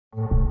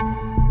Good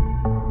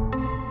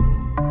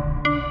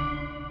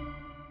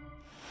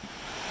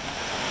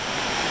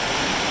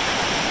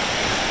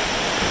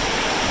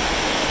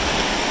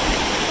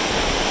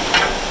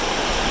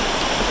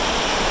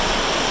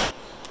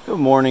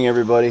morning,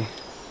 everybody.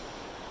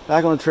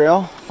 Back on the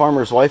trail.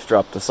 Farmer's wife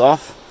dropped us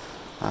off.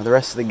 The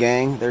rest of the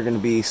gang, they're going to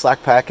be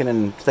slack packing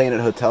and staying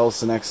at hotels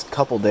the next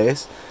couple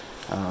days.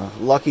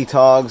 Lucky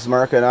Togs,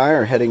 Mark and I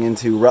are heading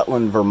into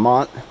Rutland,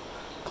 Vermont,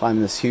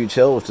 climbing this huge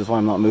hill, which is why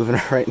I'm not moving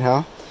it right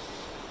now.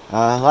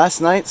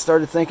 Last night,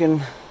 started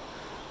thinking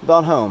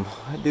about home.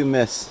 I do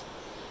miss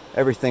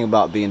everything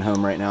about being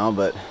home right now,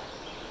 but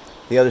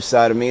the other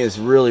side of me is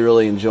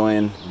really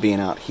enjoying being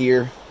out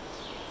here.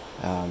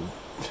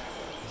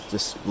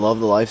 Just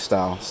love the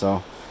lifestyle.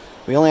 So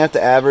we only have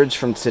to average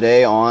from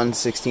today on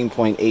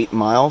 16.8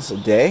 miles a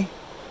day,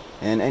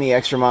 and any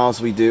extra miles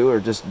we do are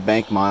just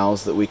bank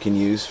miles that we can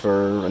use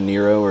for a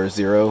Nero or a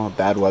Zero, a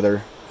bad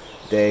weather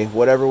day,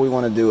 whatever we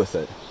want to do with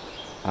it.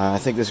 I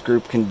think this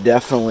group can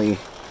definitely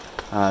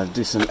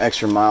do some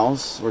extra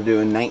miles. We're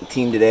doing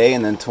 19 today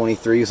and then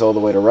 23s all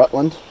the way to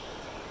Rutland.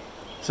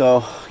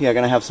 So yeah,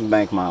 gonna have some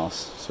bank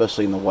miles,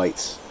 especially in the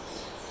whites.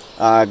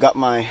 I got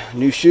my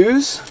new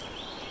shoes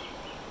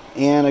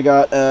and I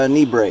got a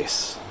knee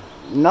brace.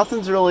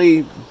 Nothing's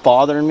really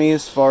bothering me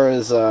as far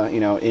as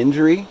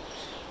injury,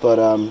 but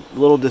a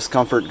little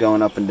discomfort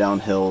going up and down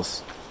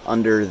hills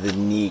under the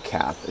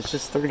kneecap. It's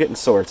just, they're getting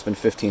sore. It's been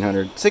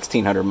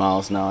 1,600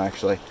 miles now,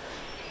 actually.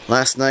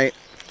 Last night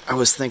I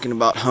was thinking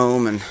about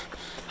home and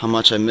how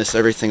much I miss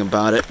everything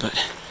about it, but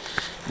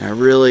I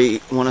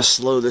really want to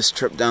slow this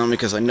trip down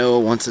because I know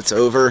once it's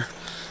over,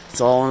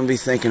 it's all I'm going to be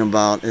thinking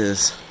about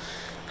is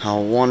how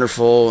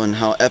wonderful and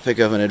how epic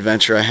of an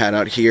adventure I had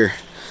out here.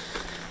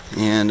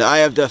 And I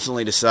have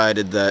definitely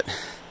decided that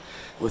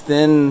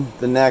within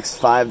the next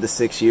 5 to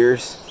 6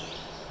 years,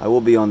 I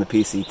will be on the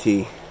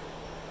PCT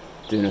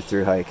doing a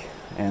through hike.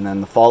 And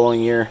then the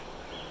following year,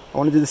 I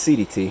want to do the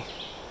CDT.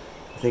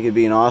 I think it'd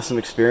be an awesome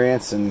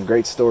experience and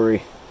great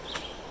story,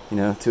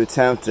 to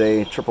attempt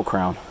a triple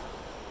crown.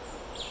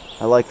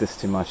 I like this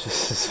too much.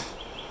 This is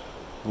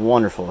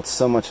wonderful. It's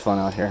so much fun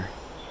out here.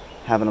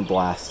 Having a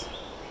blast.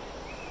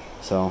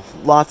 So,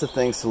 lots of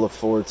things to look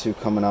forward to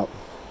coming up.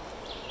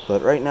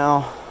 But right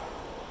now,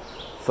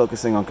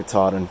 focusing on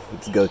Katahdin.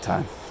 It's go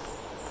time.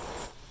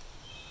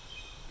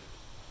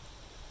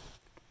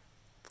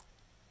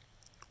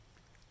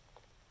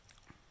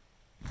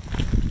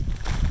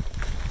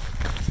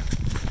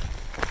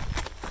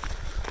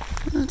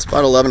 It's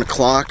about 11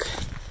 o'clock.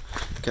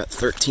 Got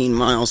 13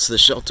 miles to the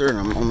shelter, and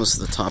I'm almost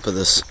at the top of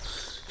this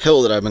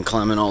hill that I've been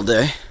climbing all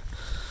day.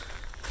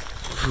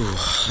 Whew.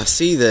 I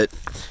see that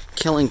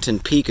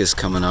Killington Peak is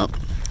coming up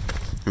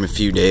in a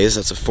few days.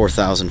 That's a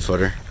 4,000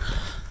 footer.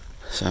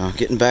 So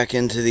getting back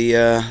into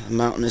the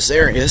mountainous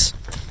areas,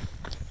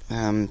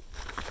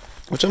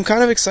 which I'm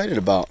kind of excited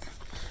about.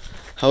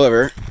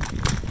 However,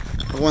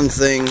 one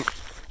thing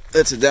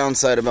that's a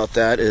downside about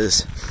that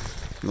is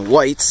in the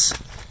whites,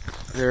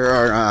 there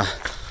are a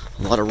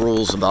lot of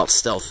rules about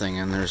stealthing,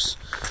 and there's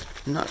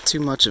not too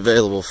much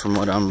available from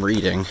what I'm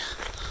reading,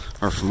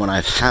 or from what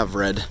I have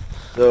read.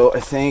 So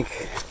I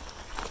think,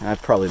 I've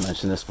probably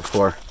mentioned this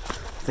before,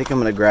 I think I'm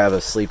going to grab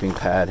a sleeping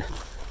pad,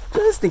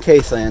 just in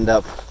case I end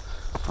up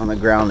on the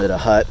ground at a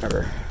hut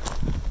or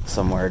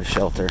somewhere to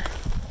shelter.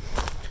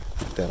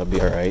 I think that'll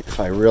be alright. If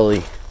I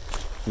really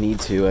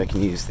need to, I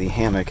can use the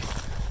hammock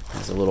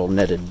as a little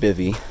netted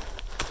bivvy.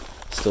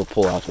 Still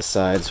pull out the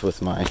sides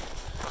with my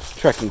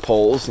trekking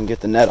poles and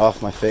get the net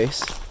off my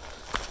face.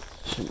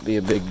 Shouldn't be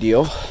a big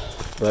deal,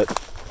 but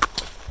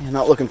I'm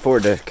not looking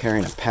forward to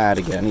carrying a pad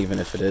again, even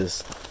if it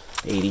is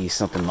 80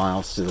 something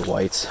miles to the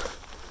whites.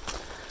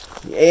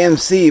 The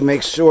AMC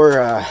makes sure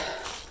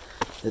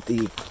that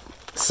the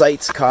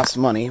sites cost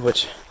money,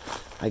 which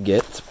I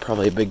get. It's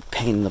probably a big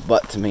pain in the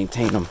butt to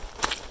maintain them.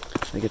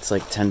 I think it's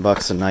like 10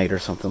 bucks a night or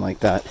something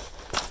like that.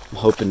 I'm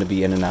hoping to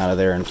be in and out of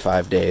there in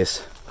 5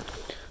 days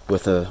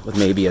with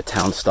maybe a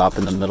town stop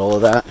in the middle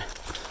of that.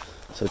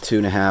 So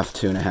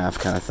 2.5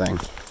 kind of thing.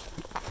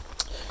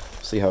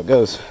 See how it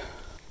goes.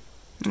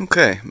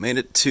 Okay, made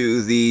it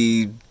to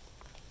the,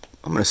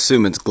 I'm gonna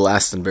assume it's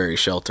Glastonbury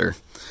shelter.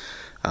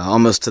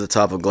 Almost to the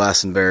top of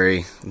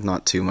Glastonbury,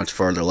 not too much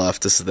farther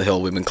left. This is the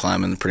hill we've been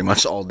climbing pretty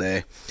much all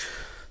day.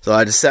 So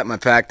I just set my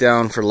pack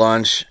down for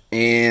lunch,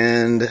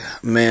 and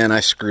man,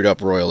 I screwed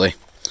up royally.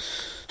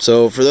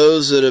 So for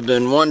those that have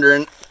been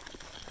wondering,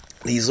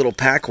 these little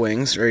pack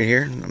wings right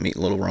here, I'm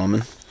eating a little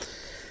ramen,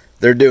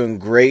 they're doing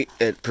great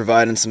at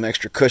providing some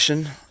extra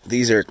cushion.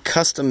 These are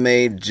custom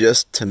made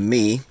just to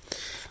me.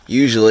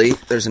 Usually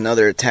there's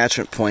another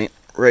attachment point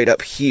right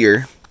up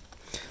here,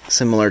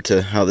 similar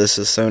to how this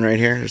is sewn right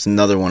here. There's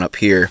another one up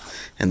here,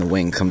 and the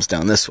wing comes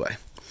down this way.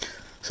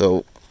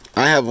 So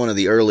I have one of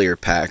the earlier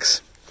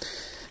packs,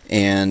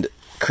 and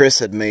Chris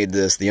had made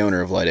this, the owner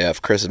of Light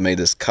AF, Chris had made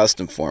this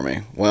custom for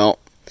me. Well,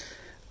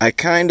 I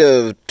kind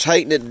of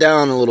tightened it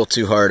down a little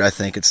too hard, I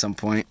think, at some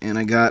point, and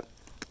I got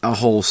a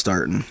hole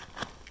starting.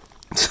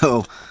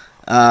 So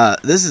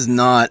this is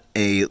not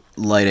a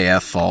Light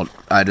AF fault.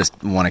 I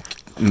just want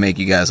to make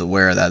you guys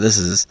aware of that. This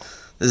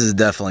is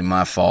definitely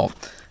my fault.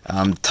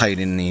 I'm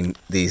tightening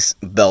these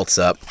belts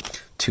up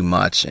too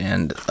much,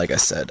 and like I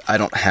said, I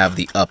don't have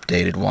the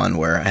updated one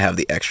where I have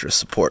the extra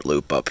support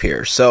loop up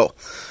here. So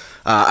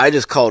I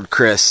just called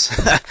Chris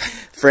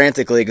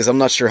frantically because I'm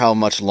not sure how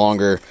much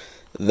longer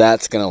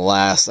that's gonna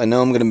last. I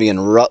know I'm gonna be in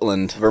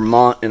Rutland,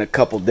 Vermont in a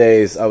couple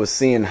days. I was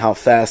seeing how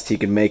fast he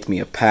could make me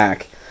a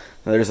pack.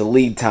 Now, there's a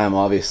lead time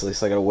obviously,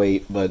 so I gotta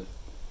wait, but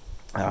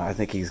I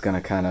think he's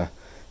gonna kind of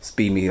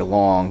speed me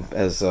along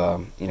as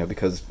you know,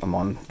 because I'm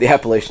on the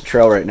Appalachian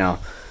Trail right now.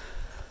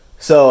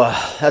 So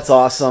that's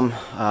awesome.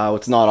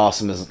 What's not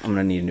awesome is I'm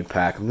gonna need a new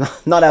pack. I'm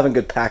not having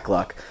good pack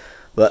luck.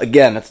 But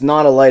again, it's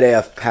not a light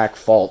AF pack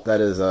fault.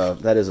 That is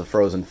a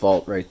frozen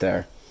fault right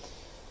there.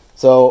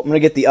 So I'm gonna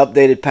get the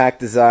updated pack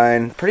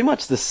design. Pretty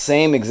much the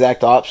same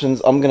exact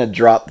options. I'm gonna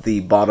drop the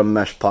bottom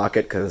mesh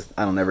pocket because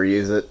I don't ever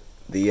use it.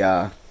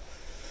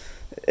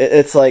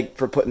 It's like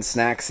for putting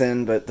snacks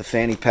in, but the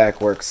fanny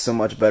pack works so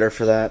much better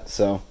for that.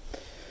 So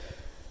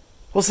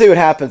we'll see what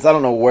happens. I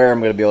don't know where I'm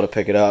going to be able to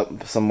pick it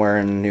up. Somewhere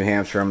in New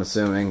Hampshire, I'm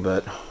assuming.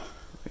 But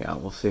yeah,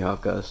 we'll see how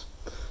it goes.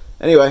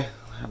 Anyway,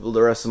 I have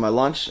the rest of my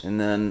lunch, and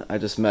then I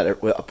just met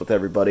up with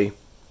everybody,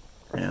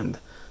 and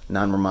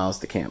 9 more miles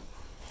to camp.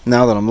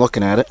 Now that I'm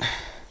looking at it,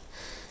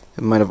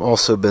 it might have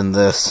also been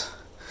this.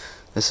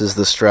 This is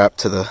the strap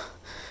to the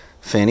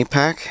fanny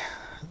pack.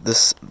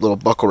 This little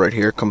buckle right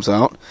here comes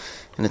out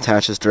and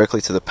attaches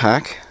directly to the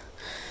pack.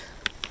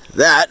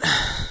 That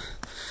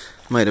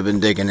might have been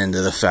digging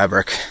into the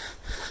fabric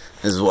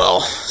as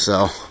well.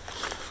 So,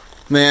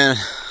 man,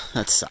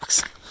 that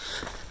sucks.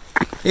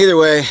 Either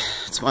way,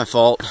 it's my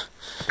fault,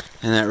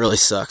 and that really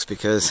sucks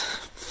because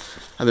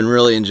I've been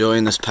really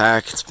enjoying this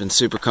pack. It's been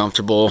super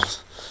comfortable,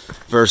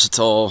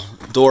 versatile,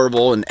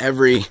 durable in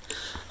every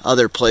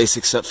other place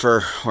except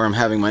for where I'm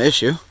having my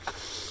issue.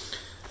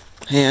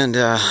 And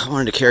I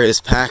wanted to carry this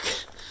pack,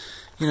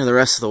 you know, the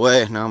rest of the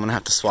way. Now I'm gonna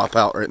have to swap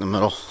out right in the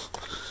middle.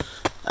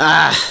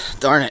 Ah,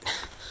 darn it.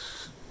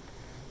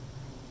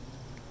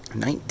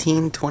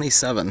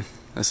 1927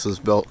 this was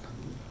built.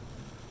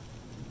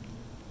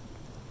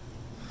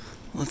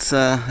 Let's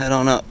head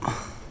on up.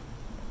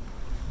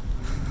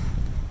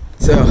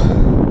 So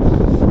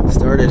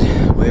started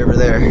way over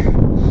there.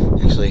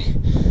 Actually,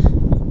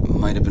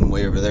 might have been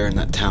way over there in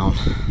that town,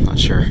 I'm not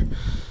sure.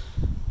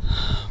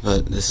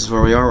 But this is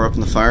where we are. We're up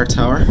in the fire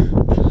tower.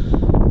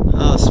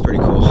 Oh, this is pretty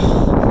cool.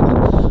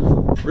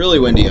 Really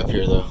windy up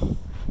here though.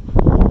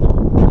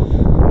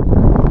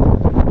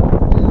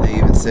 They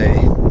even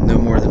say no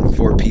more than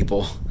 4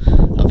 people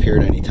up here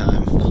at any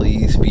time.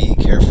 Please be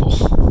careful.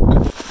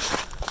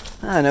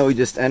 I know we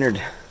just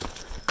entered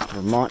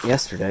Vermont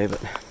yesterday,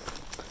 but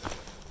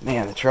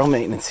man, the trail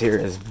maintenance here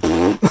is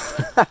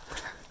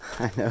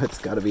I know it's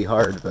got to be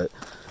hard, but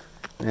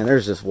man,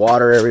 there's just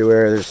water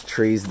everywhere. There's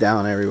trees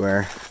down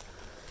everywhere.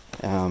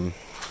 The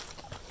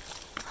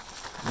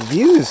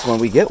views when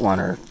we get one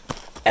are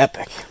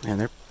epic. Man,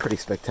 they're pretty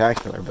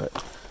spectacular,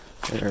 but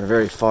they're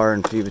very far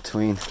and few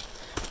between.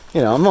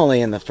 You know, I'm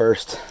only in the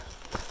first,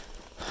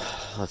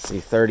 let's see,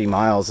 30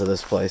 miles of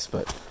this place,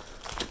 but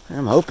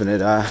I'm hoping it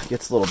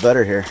gets a little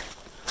better here.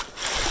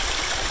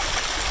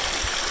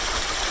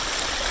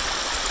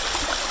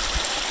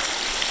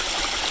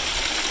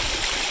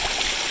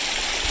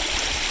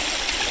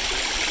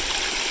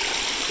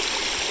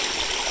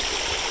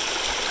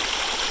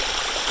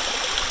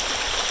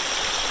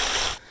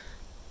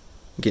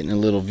 Getting a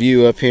little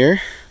view up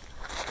here.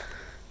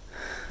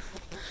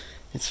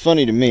 It's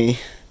funny to me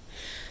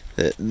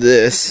that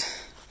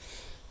this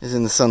is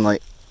in the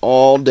sunlight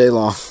all day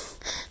long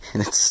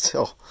and it's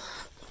still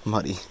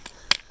muddy.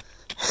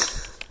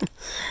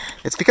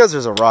 It's because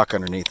there's a rock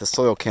underneath. The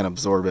soil can't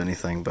absorb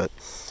anything, but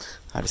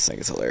I just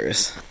think it's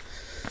hilarious.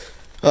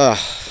 Running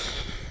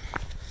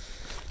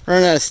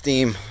out of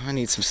steam. I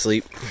need some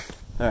sleep.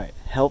 Alright,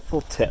 helpful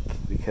tip,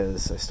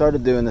 because I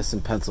started doing this in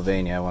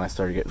Pennsylvania when I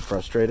started getting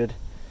frustrated.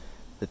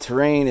 The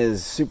terrain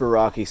is super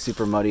rocky,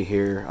 super muddy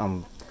here.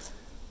 I'm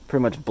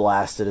pretty much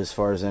blasted as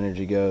far as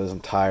energy goes. I'm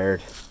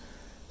tired.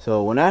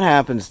 So when that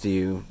happens to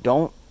you,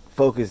 don't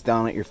focus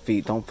down at your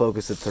feet. Don't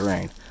focus at the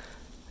terrain.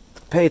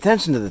 Pay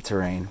attention to the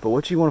terrain, but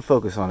what you want to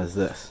focus on is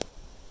this.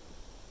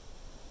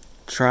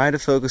 Try to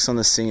focus on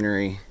the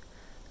scenery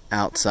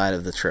outside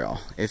of the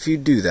trail. If you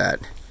do that,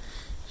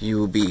 you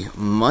will be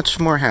much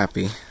more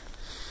happy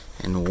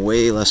and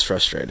way less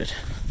frustrated.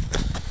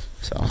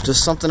 So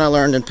just something I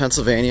learned in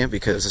Pennsylvania,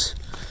 because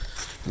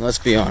let's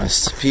be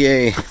honest,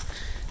 PA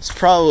is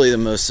probably the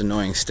most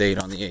annoying state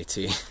on the AT.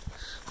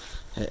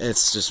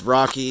 It's just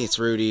rocky, it's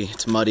rooty,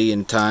 it's muddy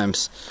in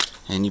times,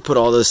 and you put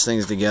all those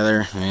things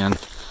together, man,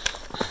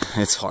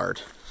 it's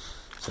hard.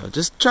 So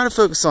just try to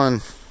focus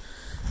on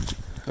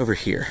over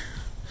here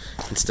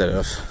instead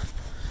of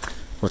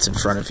what's in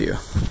front of you.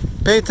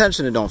 Pay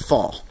attention and don't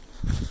fall,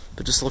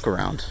 but just look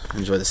around,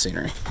 enjoy the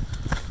scenery.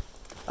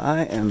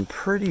 I am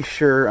pretty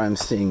sure I'm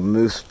seeing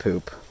moose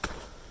poop.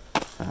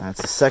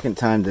 It's the second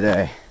time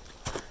today.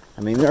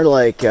 I mean, they're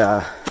like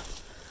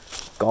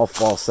golf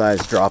ball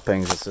sized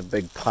droppings. It's a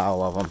big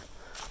pile of them.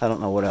 I don't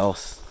know what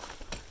else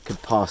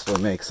could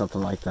possibly make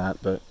something like that,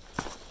 but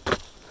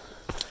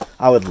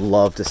I would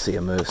love to see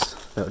a moose.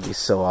 That would be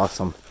so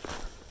awesome.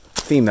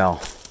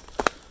 Female,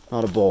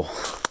 not a bull.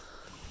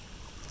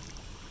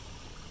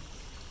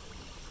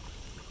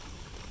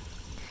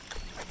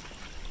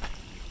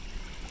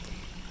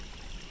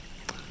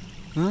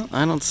 Well,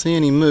 I don't see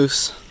any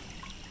moose.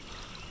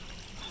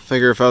 I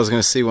figure if I was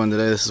going to see one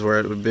today, this is where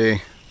it would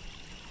be.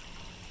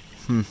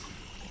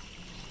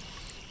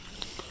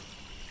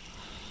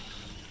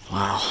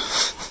 Wow.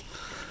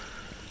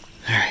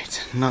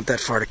 Alright, not that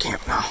far to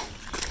camp now.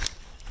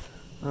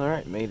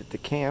 Alright, made it to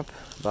camp.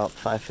 About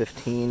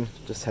 5:15,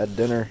 just had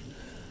dinner.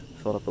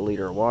 Filled up a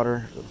liter of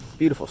water. A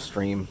beautiful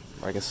stream,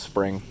 or I guess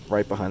spring,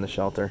 right behind the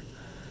shelter.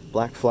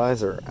 Black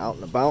flies are out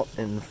and about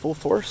in full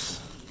force.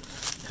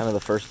 Kind of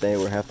the first day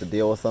we have to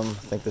deal with them. I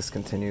think this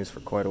continues for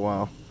quite a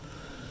while.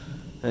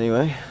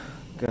 Anyway,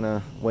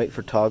 gonna wait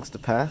for Togs to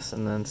pass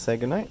and then say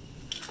goodnight.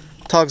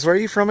 Togs, where are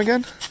you from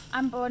again?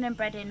 I'm born and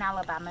bred in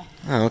Alabama.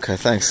 Oh, okay,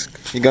 thanks.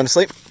 You going to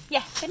sleep?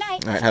 Yeah, good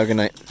night. Alright, have a good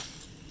night.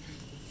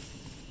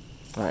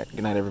 Alright,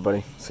 good night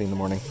everybody. See you in the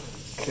morning.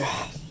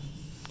 God.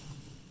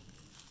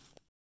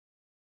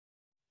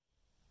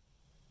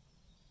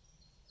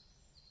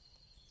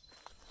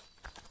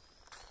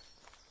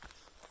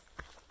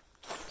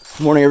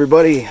 Morning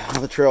everybody.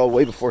 On the trail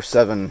way before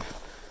 7.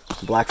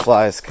 Black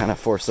flies kind of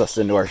forced us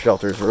into our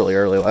shelters really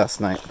early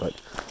last night, but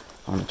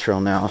on the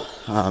trail now.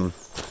 I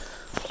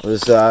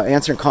was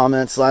answering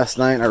comments last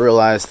night and I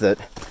realized that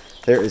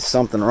there is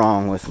something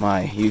wrong with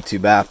my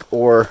YouTube app,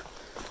 or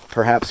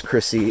perhaps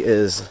Chrissy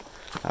is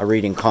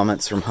reading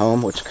comments from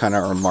home, which kind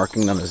of are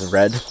marking them as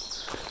read.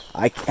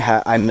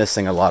 I'm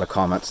missing a lot of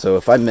comments, so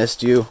if I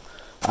missed you,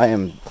 I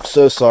am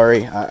so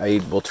sorry.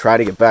 I will try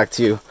to get back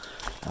to you.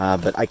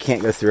 But I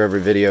can't go through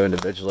every video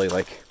individually.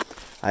 Like,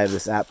 I have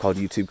this app called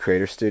YouTube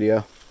Creator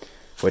Studio,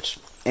 which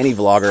any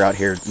vlogger out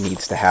here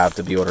needs to have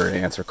to be able to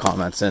answer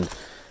comments. And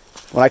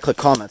when I click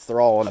comments, they're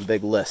all on a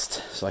big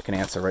list, so I can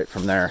answer right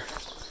from there.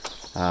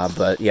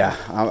 But yeah,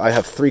 I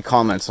have 3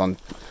 comments on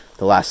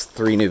the last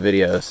 3 new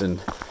videos,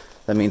 and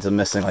that means I'm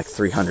missing like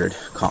 300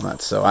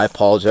 comments. So I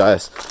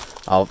apologize.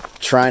 I'll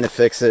try to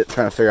fix it,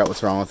 trying to figure out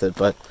what's wrong with it,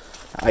 but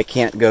I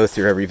can't go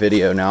through every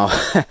video now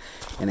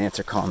and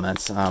answer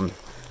comments.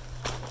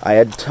 I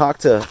had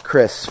talked to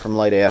Chris from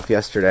Light AF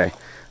yesterday.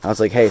 I was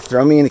like, hey,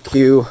 throw me in the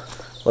queue.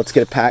 Let's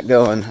get a pack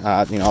going.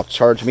 You know, I'll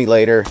charge me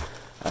later.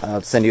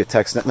 I'll send you a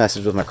text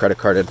message with my credit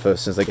card info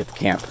as soon as I get to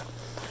camp.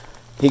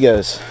 He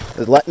goes,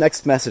 the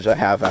next message I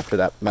have after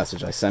that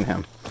message I sent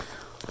him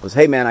was,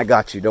 hey man, I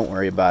got you. Don't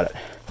worry about it.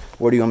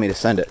 Where do you want me to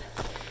send it?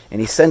 And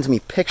he sends me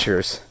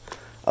pictures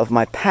of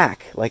my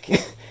pack. Like,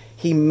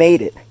 he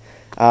made it.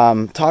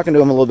 Talking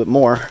to him a little bit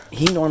more,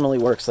 he normally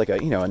works like a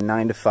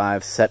 9 to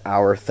 5 set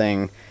hour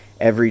thing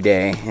every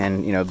day,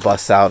 and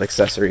busts out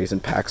accessories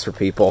and packs for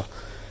people.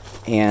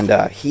 And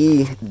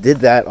he did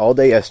that all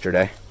day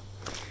yesterday,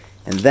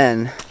 and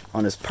then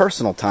on his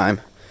personal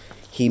time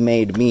he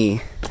made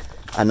me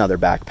another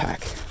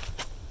backpack.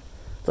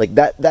 Like,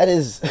 that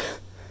is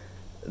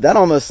that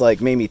almost like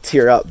made me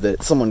tear up,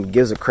 that someone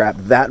gives a crap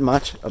that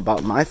much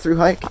about my thru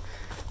hike,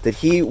 that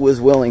he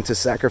was willing to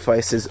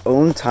sacrifice his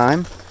own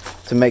time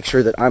to make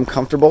sure that I'm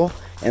comfortable,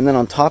 and then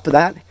on top of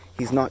that,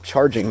 he's not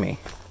charging me.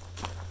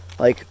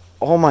 Like,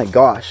 oh my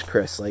gosh,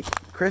 Chris. Like,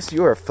 Chris,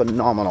 you are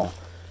phenomenal.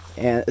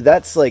 And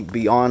that's like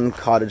beyond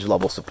cottage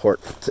level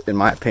support, in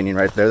my opinion,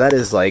 right there. That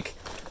is like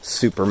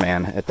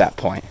Superman at that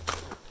point.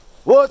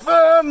 What's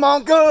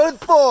Vermont good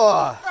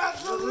for?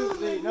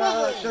 Absolutely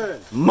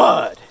nothing.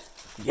 Mud.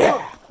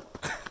 Yeah.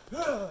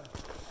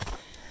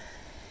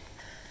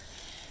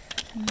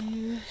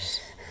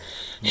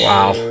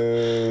 Wow.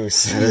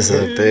 Moose. That is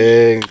a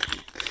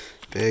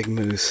big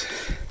moose.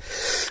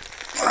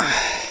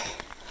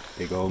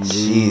 Big old moose.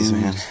 Jeez,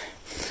 man.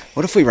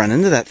 What if we run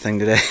into that thing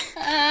today?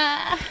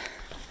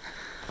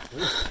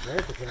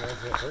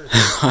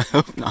 I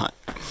hope not.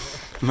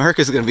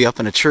 America's going to be up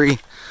in a tree.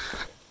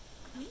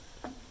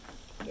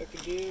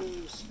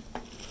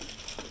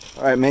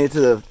 Alright, made it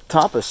to the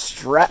top of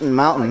Stratton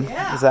Mountain. Oh,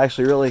 yeah. It's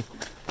actually really...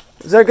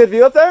 Is there a good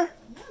view up there?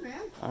 Yeah,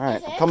 man.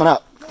 Alright, I'm coming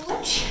up.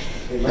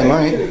 Am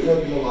I?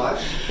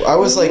 I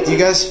was like, do you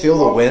guys feel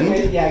the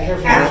wind? Yeah,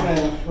 careful.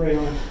 Right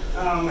on.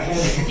 Oh, my head.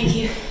 Thank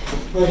you.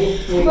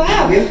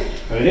 Wow.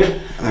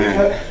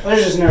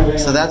 Alright.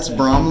 So that's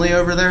Bromley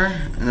over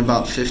there in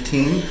about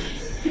 15,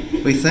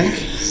 we think.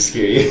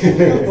 Scary.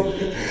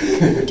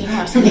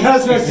 That's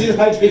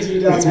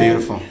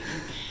beautiful.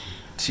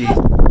 Gee.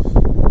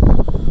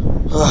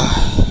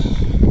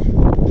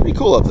 Pretty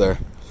cool up there.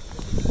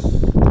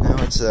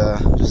 Now it's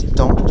just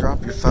don't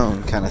drop your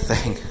phone kind of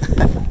thing.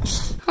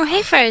 Oh,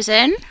 hey,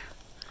 Frozen.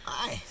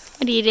 Hi.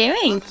 What are you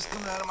doing? I'm just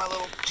coming out of my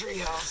little tree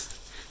house.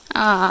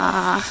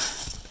 Ah,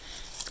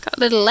 it's got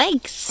little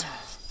legs.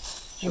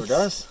 Sure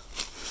does.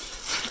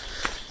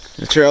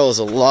 The trail is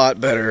a lot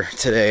better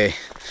today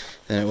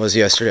than it was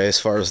yesterday as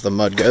far as the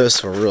mud goes,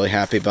 so we're really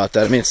happy about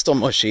that. I mean, it's still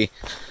mushy,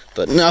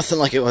 but nothing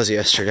like it was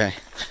yesterday.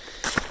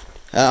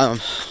 I'm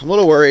a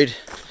little worried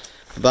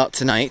about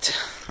tonight.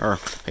 or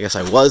I guess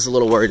I was a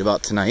little worried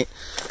about tonight,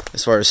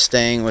 as far as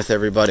staying with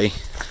everybody.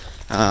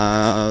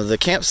 The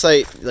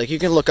campsite, like, you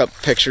can look up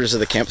pictures of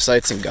the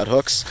campsites in Gut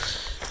Hooks,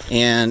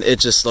 and it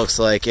just looks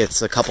like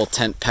it's a couple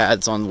tent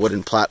pads on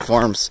wooden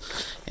platforms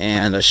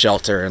and a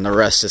shelter, and the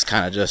rest is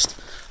kind of just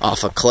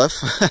off a cliff.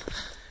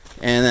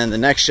 And then the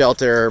next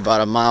shelter,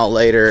 about a mile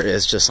later,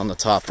 is just on the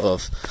top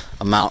of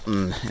a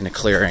mountain in a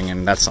clearing,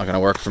 and that's not going to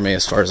work for me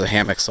as far as a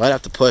hammock. So I'd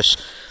have to push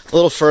a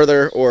little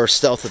further or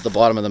stealth at the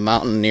bottom of the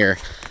mountain near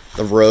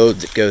the road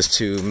that goes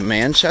to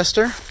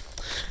Manchester.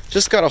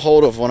 Just got a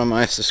hold of one of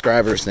my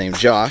subscribers named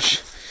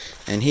Josh,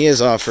 and he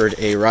has offered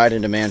a ride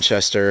into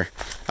Manchester,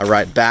 a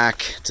ride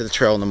back to the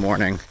trail in the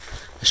morning,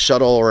 a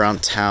shuttle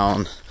around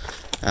town.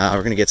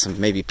 We're going to get some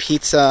maybe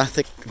pizza. I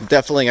think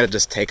definitely going to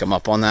just take him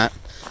up on that.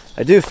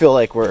 I do feel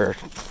like we're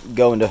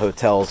going to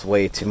hotels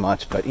way too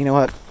much, but you know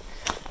what?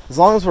 As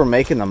long as we're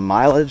making the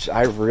mileage,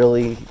 I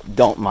really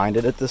don't mind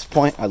it at this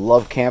point. I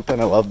love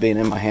camping. I love being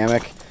in my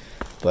hammock,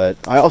 but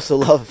I also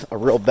love a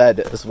real bed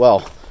as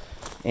well.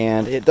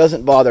 And it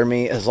doesn't bother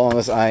me as long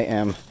as I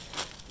am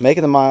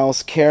making the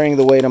miles, carrying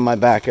the weight on my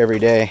back every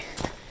day,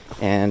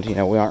 and you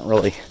know, we aren't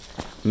really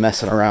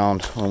messing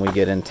around when we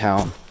get in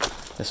town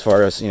as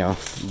far as, you know,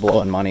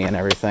 blowing money and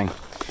everything.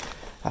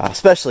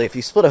 Especially if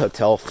you split a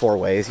hotel 4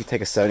 ways. You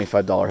take a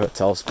 $75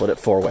 hotel, split it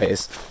 4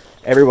 ways.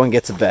 Everyone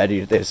gets a bed.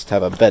 They just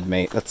have a bed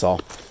mate, that's all.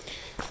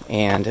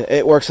 And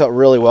it works out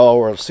really well.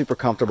 We're super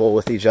comfortable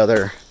with each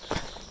other.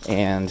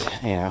 And,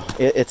 you know,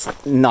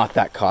 it's not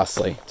that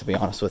costly, to be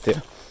honest with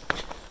you.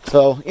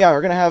 So, yeah, we're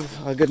going to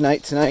have a good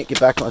night tonight. Get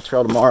back on the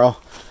trail tomorrow.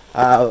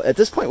 At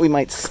this point, we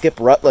might skip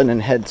Rutland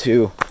and head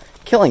to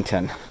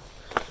Killington.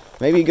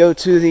 Maybe go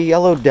to the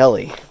Yellow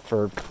Deli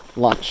for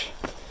lunch.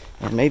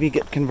 And maybe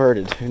get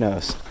converted. Who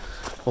knows?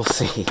 We'll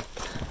see.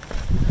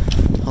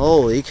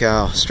 Holy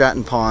cow.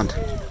 Stratton Pond.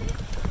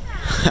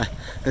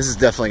 This is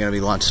definitely going to be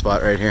lunch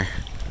spot right here.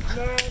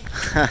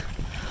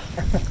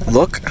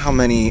 Look how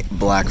many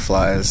black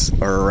flies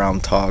are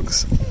around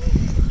Togs.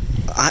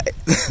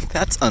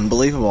 That's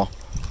unbelievable.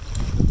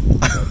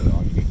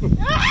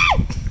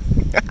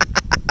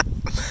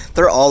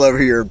 They're all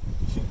over your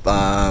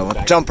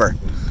jumper.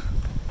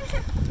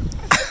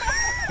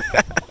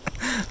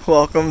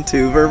 Welcome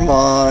to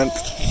Vermont.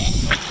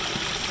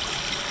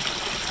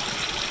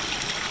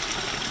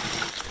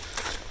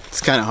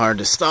 It's kind of hard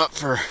to stop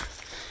for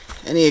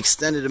any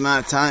extended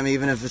amount of time,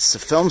 even if it's to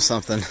film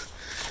something.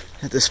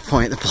 At this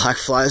point, the black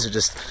flies are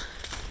just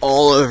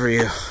all over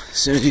you as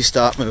soon as you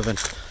stop moving.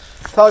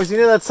 Togs, you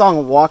know that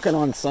song Walking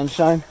on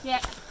Sunshine? Yeah.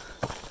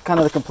 Kind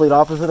of the complete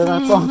opposite of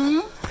that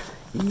song?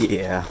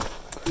 Yeah.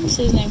 What's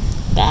his name?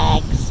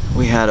 Bags.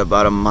 We had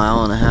about 1.5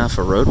 miles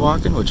of road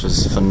walking, which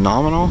was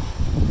phenomenal.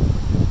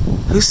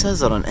 Who says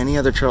that on any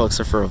other trail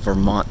except for a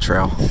Vermont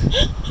trail?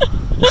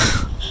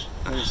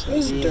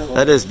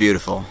 That is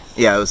beautiful.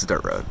 Yeah, it was a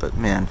dirt road, but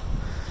man.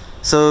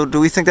 So, do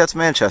we think that's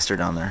Manchester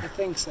down there? I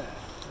think so.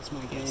 That's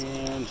my guess.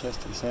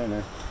 Manchester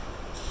Center.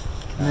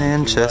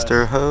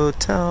 Manchester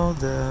Hotel,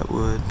 that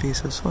would be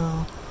so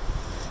swell.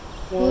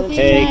 We'll be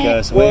Take dry.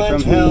 us away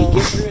from hell.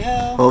 Get through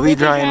hell. We'll be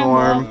dry and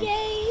warm.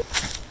 Yay.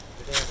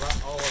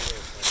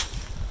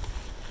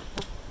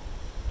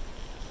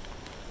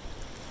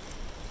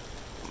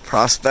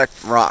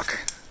 Prospect Rock.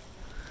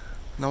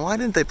 Now, why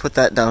didn't they put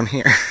that down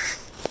here?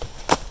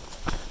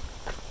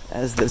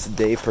 As this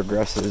day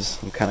progresses,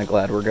 I'm kind of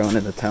glad we're going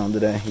into town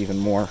today, even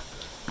more.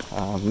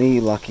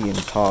 Me, Lucky, and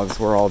Togs,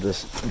 we're all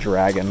just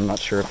dragging. I'm not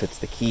sure if it's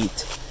the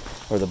heat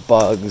or the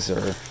bugs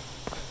or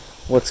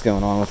what's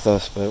going on with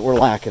us, but we're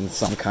lacking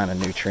some kind of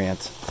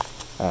nutrient.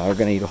 We're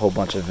going to eat a whole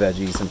bunch of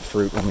veggies and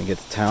fruit when we get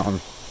to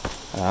town.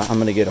 I'm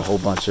going to get a whole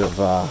bunch of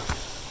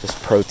just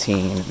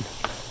protein,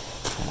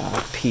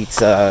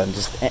 pizza, and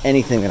just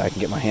anything that I can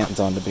get my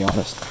hands on, to be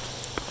honest.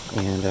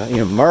 And,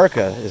 you know,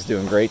 Murica is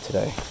doing great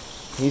today.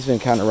 He's been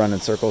kind of running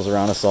circles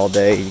around us all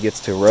day. He gets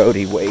to a road,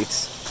 he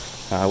waits.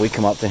 We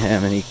come up to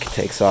him and he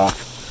takes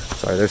off.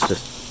 Sorry, there's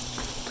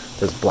just,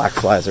 those black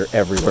flies are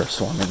everywhere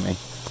swarming me.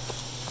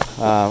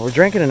 We're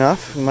drinking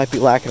enough. We might be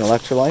lacking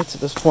electrolytes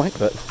at this point,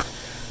 but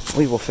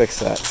we will fix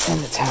that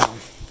in the town.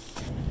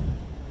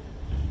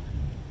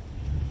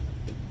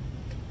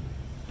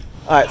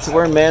 Alright, so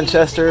we're in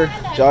Manchester.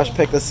 Josh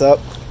picked us up.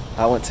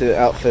 I went to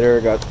Outfitter,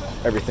 got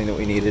everything that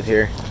we needed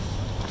here.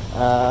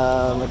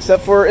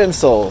 Except for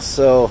insoles,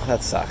 so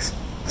that sucks.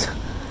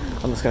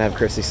 I'm just going to have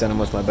Chrissy send them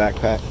with my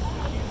backpack.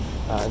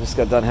 I just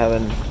got done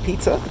having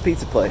pizza at the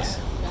pizza place.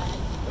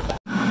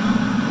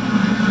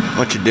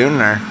 What you doing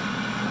there?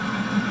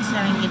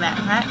 Showing your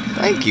backpack.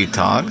 Thank you,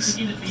 Togs.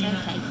 It's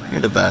okay for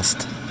You're the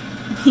best.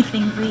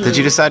 anything for you. Did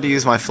you decide to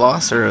use my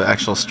floss or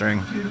actual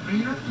string?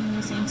 I'm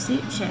using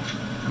suture.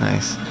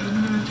 Nice.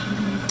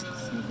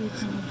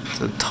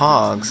 So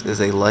Togs is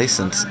a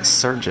licensed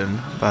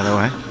surgeon, by the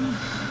way.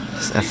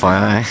 Just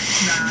FYI.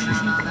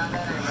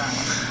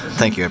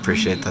 Thank you, I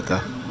appreciate that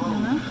though.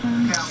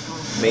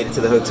 Made it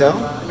to the hotel.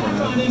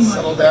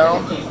 Settle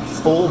down.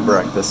 Full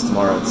breakfast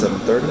tomorrow at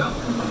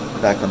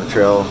 7:30. Back on the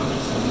trail.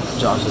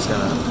 Josh is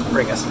gonna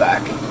bring us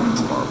back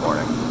tomorrow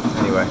morning.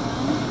 Anyway,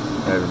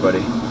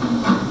 everybody.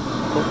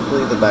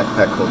 Hopefully the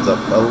backpack holds up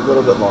a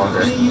little bit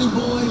longer.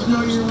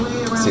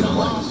 See the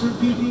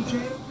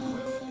light.